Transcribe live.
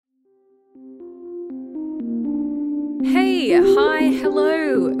Hi,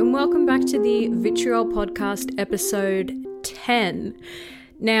 hello, and welcome back to the Vitriol Podcast, episode 10.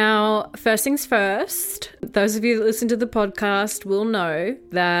 Now, first things first, those of you that listen to the podcast will know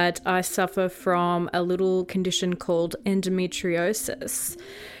that I suffer from a little condition called endometriosis.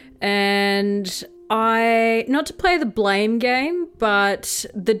 And not to play the blame game, but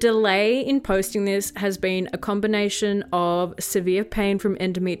the delay in posting this has been a combination of severe pain from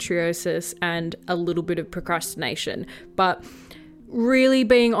endometriosis and a little bit of procrastination. But really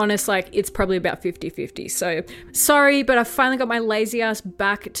being honest, it's probably about 50-50. So sorry, but I finally got my lazy ass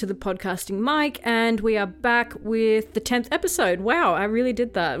back to the podcasting mic and we are back with the 10th episode. Wow, I really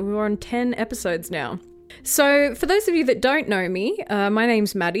did that. We're on 10 episodes now. So for those of you that don't know me, my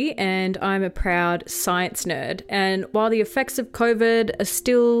name's Maddie and I'm a proud science nerd. And while the effects of COVID are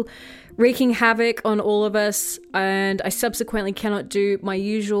still wreaking havoc on all of us and I subsequently cannot do my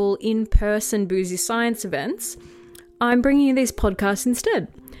usual in-person boozy science events, I'm bringing you these podcasts instead.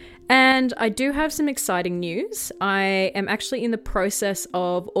 And I do have some exciting news. I am actually in the process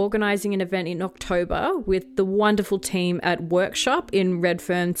of organising an event in October with the wonderful team at Workshop in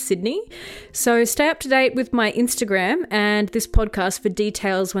Redfern, Sydney. So stay up to date with my Instagram and this podcast for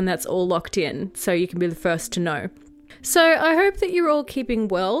details when that's all locked in, so you can be the first to know. So I hope that you're all keeping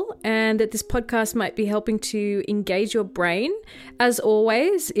well and that this podcast might be helping to engage your brain. As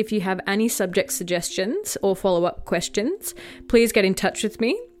always, if you have any subject suggestions or follow-up questions, please get in touch with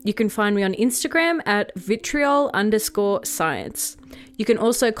me. You can find me on Instagram at vitriol_science. You can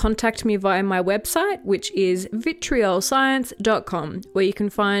also contact me via my website, which is vitriolscience.com, where you can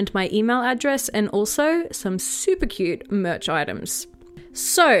find my email address and also some super cute merch items.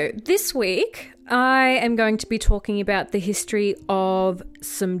 So this week, I am going to be talking about the history of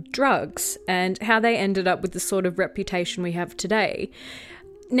some drugs and how they ended up with the sort of reputation we have today.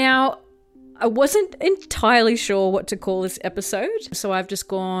 Now, I wasn't entirely sure what to call this episode, so I've just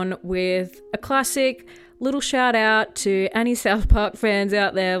gone with a classic little shout out to any South Park fans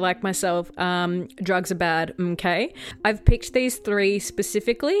out there like myself. Drugs are bad, okay? I've picked these three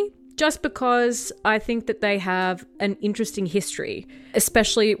specifically just because I think that they have an interesting history,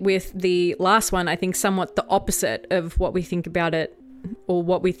 especially with the last one, I think somewhat the opposite of what we think about it or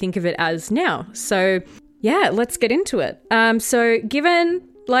what we think of it as now. So yeah, let's get into it. So given,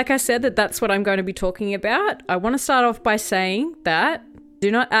 like I said, that's what I'm going to be talking about, I want to start off by saying that do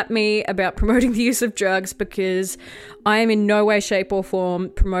not at me about promoting the use of drugs because I am in no way, shape or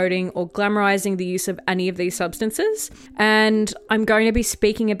form promoting or glamorizing the use of any of these substances. And I'm going to be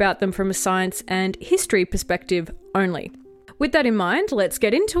speaking about them from a science and history perspective only. With that in mind, let's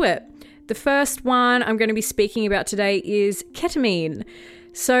get into it. The first one I'm going to be speaking about today is ketamine.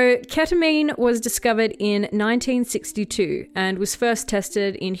 So ketamine was discovered in 1962 and was first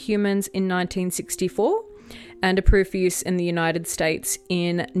tested in humans in 1964. And approved for use in the United States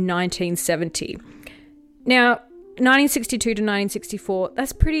in 1970. Now, 1962 to 1964,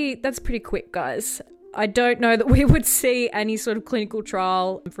 that's pretty quick, guys. I don't know that we would see any sort of clinical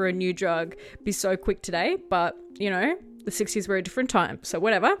trial for a new drug be so quick today, but, the 60s were a different time, so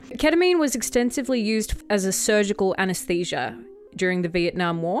whatever. Ketamine was extensively used as a surgical anesthesia during the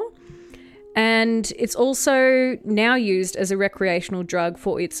Vietnam War. And it's also now used as a recreational drug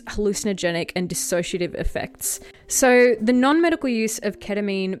for its hallucinogenic and dissociative effects. So the non-medical use of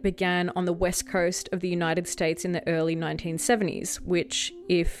ketamine began on the west coast of the United States in the early 1970s, which,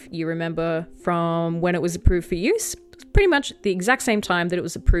 if you remember from when it was approved for use, was pretty much the exact same time that it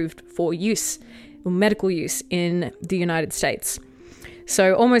was approved for use, or medical use in the United States.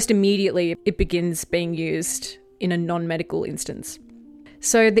 So almost immediately it begins being used in a non-medical instance.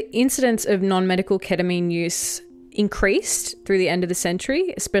 So the incidence of non-medical ketamine use increased through the end of the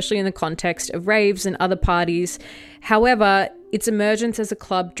century, especially in the context of raves and other parties. However, its emergence as a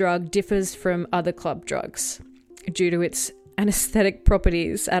club drug differs from other club drugs due to its anesthetic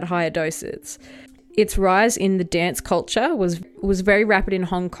properties at higher doses. Its rise in the dance culture was very rapid in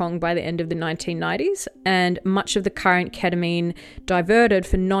Hong Kong by the end of the 1990s, and much of the current ketamine diverted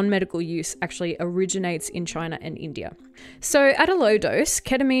for non-medical use actually originates in China and India. So at a low dose,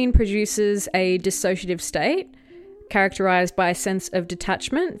 ketamine produces a dissociative state characterized by a sense of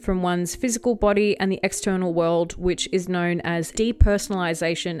detachment from one's physical body and the external world, which is known as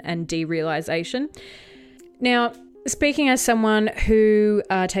depersonalization and derealization. Now, speaking as someone who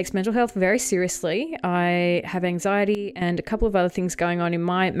takes mental health very seriously, I have anxiety and a couple of other things going on in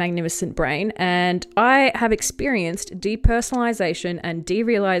my magnificent brain, and I have experienced depersonalization and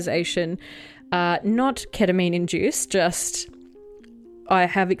derealization, not ketamine-induced, just I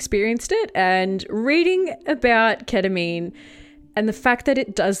have experienced it. And reading about ketamine And the fact that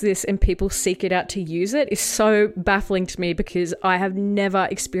it does this and people seek it out to use it is so baffling to me, because I have never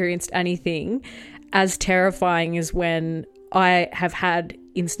experienced anything as terrifying as when I have had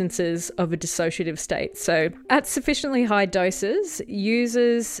instances of a dissociative state. So at sufficiently high doses,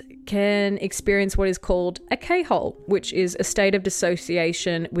 users can experience what is called a K-hole, which is a state of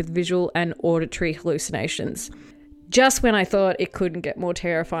dissociation with visual and auditory hallucinations. Just when I thought it couldn't get more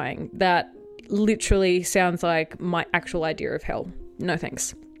terrifying, that literally sounds like my actual idea of hell. No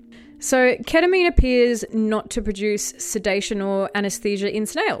thanks. So ketamine appears not to produce sedation or anesthesia in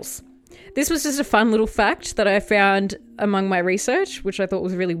snails. This was just a fun little fact that I found among my research, which I thought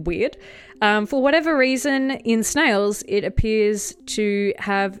was really weird. For whatever reason, in snails, it appears to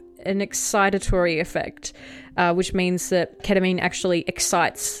have an excitatory effect, which means that ketamine actually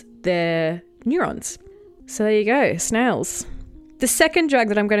excites their neurons. So there you go, snails. The second drug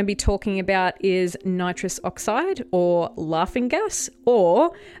that I'm going to be talking about is nitrous oxide, or laughing gas,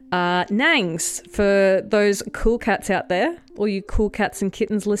 or NANGs for those cool cats out there, all you cool cats and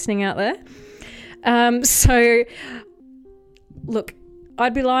kittens listening out there. So, look,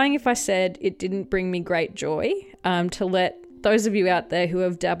 I'd be lying if I said it didn't bring me great joy to let those of you out there who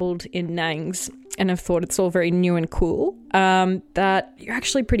have dabbled in NANGs and have thought it's all very new and cool, that you're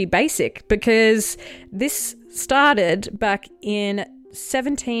actually pretty basic, because this started back in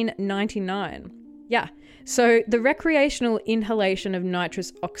 1799. Yeah. So the recreational inhalation of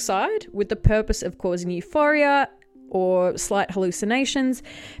nitrous oxide with the purpose of causing euphoria or slight hallucinations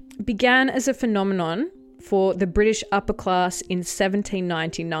began as a phenomenon for the British upper class in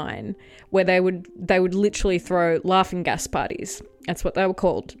 1799, where they would literally throw laughing gas parties. That's what they were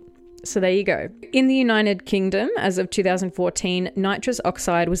called. So there you go. In the United Kingdom, as of 2014, nitrous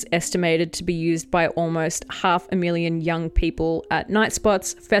oxide was estimated to be used by almost 500,000 young people at night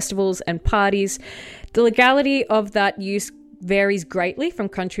spots, festivals, and parties. The legality of that use varies greatly from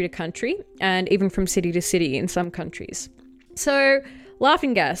country to country, and even from city to city in some countries. So,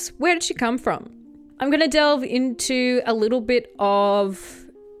 laughing gas, where did she come from? I'm going to delve into a little bit of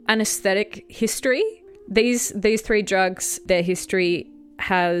anesthetic history. These three drugs, their history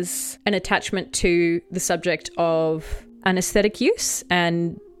has an attachment to the subject of anesthetic use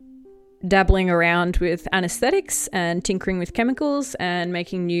and dabbling around with anesthetics and tinkering with chemicals and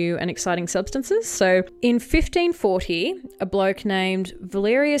making new and exciting substances. So in 1540, a bloke named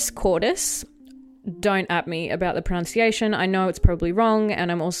Valerius Cordus, don't at me about the pronunciation, I know it's probably wrong,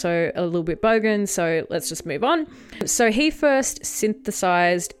 and I'm also a little bit bogan, so let's just move on. So he first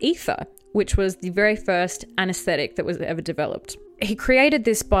synthesized ether, which was the very first anesthetic that was ever developed. He created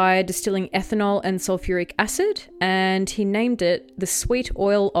this by distilling ethanol and sulfuric acid, and he named it the sweet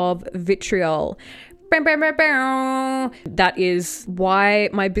oil of vitriol. That is why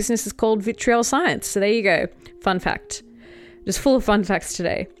my business is called Vitriol Science. So there you go. Fun fact. Just full of fun facts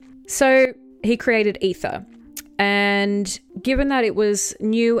today. So he created ether. And given that it was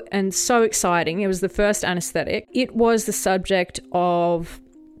new and so exciting, it was the first anesthetic, it was the subject of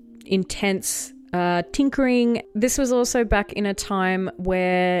intense tinkering. This was also back in a time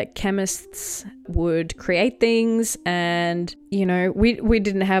where chemists would create things, and we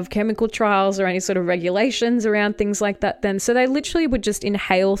didn't have chemical trials or any sort of regulations around things like that then, so they literally would just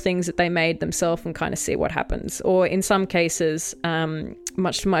inhale things that they made themselves and kind of see what happens. Or in some cases,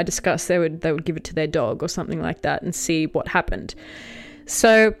 much to my disgust, they would give it to their dog or something like that and see what happened.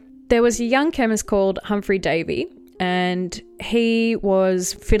 So there was a young chemist called Humphrey Davy, and he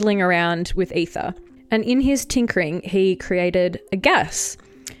was fiddling around with ether. And in his tinkering, he created a gas.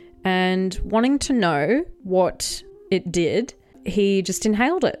 And wanting to know what it did, he just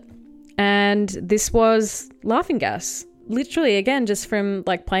inhaled it. And this was laughing gas. Literally, again, just from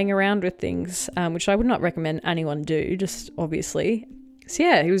playing around with things, which I would not recommend anyone do, just obviously. So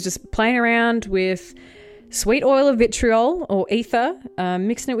yeah, he was just playing around with sweet oil of vitriol or ether,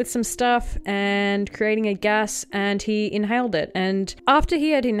 mixing it with some stuff and creating a gas, and he inhaled it. And after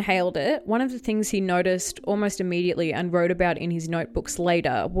he had inhaled it, one of the things he noticed almost immediately and wrote about in his notebooks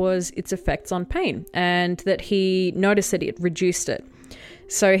later was its effects on pain, and that he noticed that it reduced it.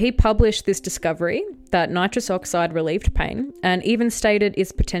 So he published this discovery that nitrous oxide relieved pain, and even stated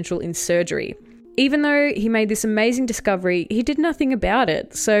its potential in surgery. Even though he made this amazing discovery, he did nothing about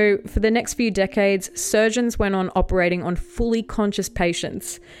it. So for the next few decades, surgeons went on operating on fully conscious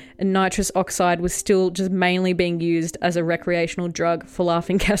patients, and nitrous oxide was still just mainly being used as a recreational drug for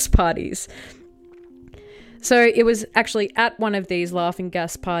laughing gas parties. So it was actually at one of these laughing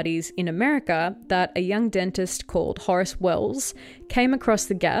gas parties in America that a young dentist called Horace Wells came across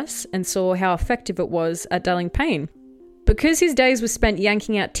the gas and saw how effective it was at dulling pain. Because his days were spent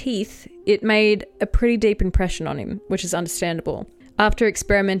yanking out teeth, it made a pretty deep impression on him, which is understandable. After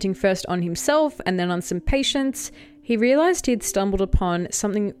experimenting first on himself and then on some patients, he realised he'd stumbled upon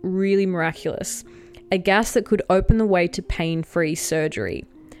something really miraculous, a gas that could open the way to pain-free surgery.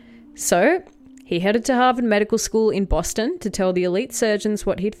 So, he headed to Harvard Medical School in Boston to tell the elite surgeons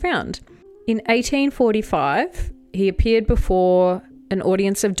what he'd found. In 1845, he appeared before an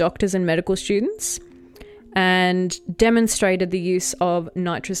audience of doctors and medical students and demonstrated the use of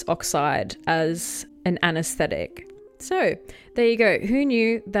nitrous oxide as an anaesthetic. So, there you go. Who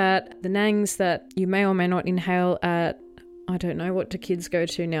knew that the nangs that you may or may not inhale at, I don't know, what do kids go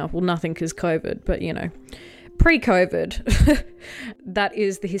to now? Well, nothing because COVID, but you know, pre-COVID, that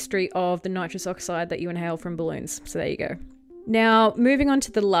is the history of the nitrous oxide that you inhale from balloons. So there you go. Now, moving on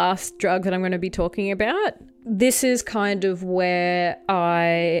to the last drug that I'm going to be talking about. This is kind of where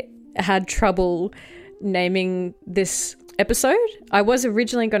I had trouble naming this episode. I was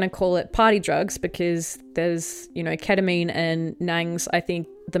originally going to call it party drugs because there's, you know, ketamine and nangs. I think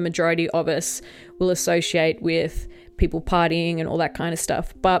the majority of us will associate with people partying and all that kind of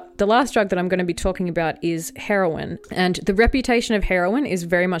stuff. But the last drug that I'm going to be talking about is heroin. And the reputation of heroin is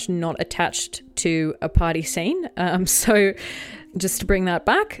very much not attached to a party scene. So just to bring that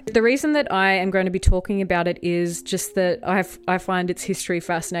back, the reason that I am going to be talking about it is just that I find its history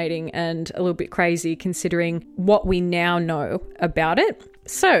fascinating and a little bit crazy considering what we now know about it.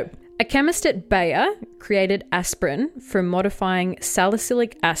 So, a chemist at Bayer created aspirin from modifying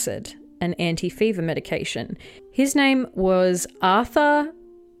salicylic acid, an anti-fever medication. His name was Arthur,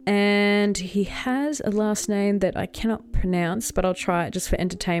 and he has a last name that I cannot pronounce, but I'll try it just for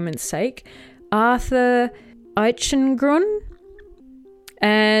entertainment's sake. Arthur Eichengrun.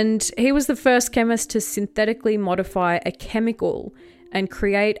 And he was the first chemist to synthetically modify a chemical and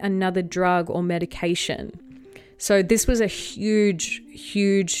create another drug or medication. So this was a huge,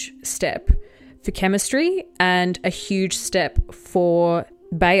 huge step for chemistry and a huge step for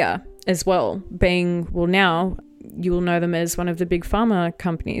Bayer as well, being, well, now you will know them as one of the big pharma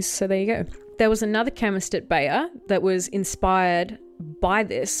companies. So there you go. There was another chemist at Bayer that was inspired by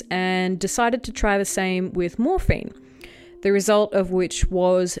this and decided to try the same with morphine, the result of which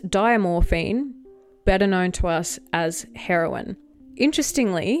was diamorphine, better known to us as heroin.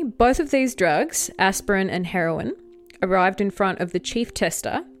 Interestingly, both of these drugs, aspirin and heroin, arrived in front of the chief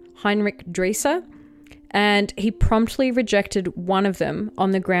tester, Heinrich Dreiser, and he promptly rejected one of them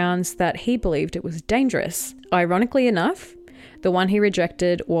on the grounds that he believed it was dangerous. Ironically enough, the one he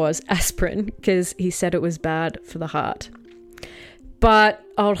rejected was aspirin because he said it was bad for the heart. But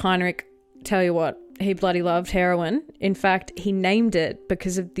old Heinrich, tell you what, he bloody loved heroin. In fact, he named it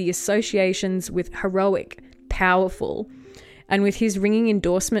because of the associations with heroic, powerful, and with his ringing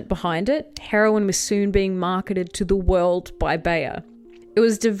endorsement behind it, heroin was soon being marketed to the world by Bayer. It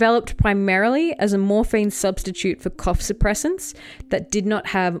was developed primarily as a morphine substitute for cough suppressants that did not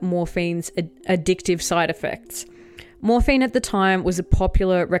have morphine's addictive side effects. Morphine at the time was a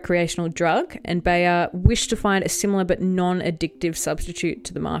popular recreational drug, and Bayer wished to find a similar but non-addictive substitute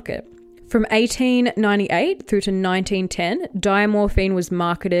to the market. From 1898 through to 1910, diamorphine was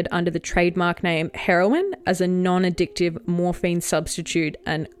marketed under the trademark name heroin as a non-addictive morphine substitute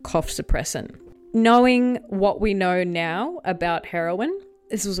and cough suppressant. Knowing what we know now about heroin,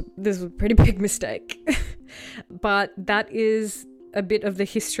 this was a pretty big mistake. But that is a bit of the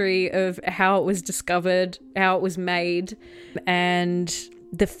history of how it was discovered, how it was made, and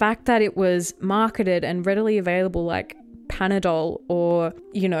the fact that it was marketed and readily available like Panadol or,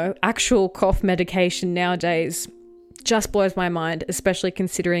 you know, actual cough medication nowadays just blows my mind, especially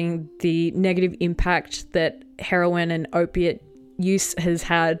considering the negative impact that heroin and opiate use has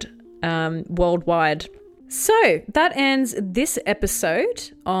had worldwide. So that ends this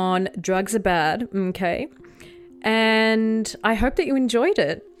episode on Drugs Are Bad, okay? And I hope that you enjoyed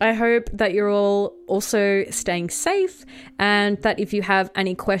it. I hope that you're all also staying safe and that if you have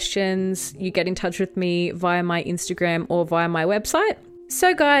any questions, you get in touch with me via my Instagram or via my website.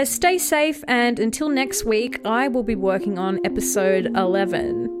 So guys, stay safe, and until next week, I will be working on episode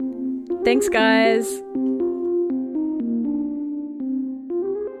 11. Thanks guys.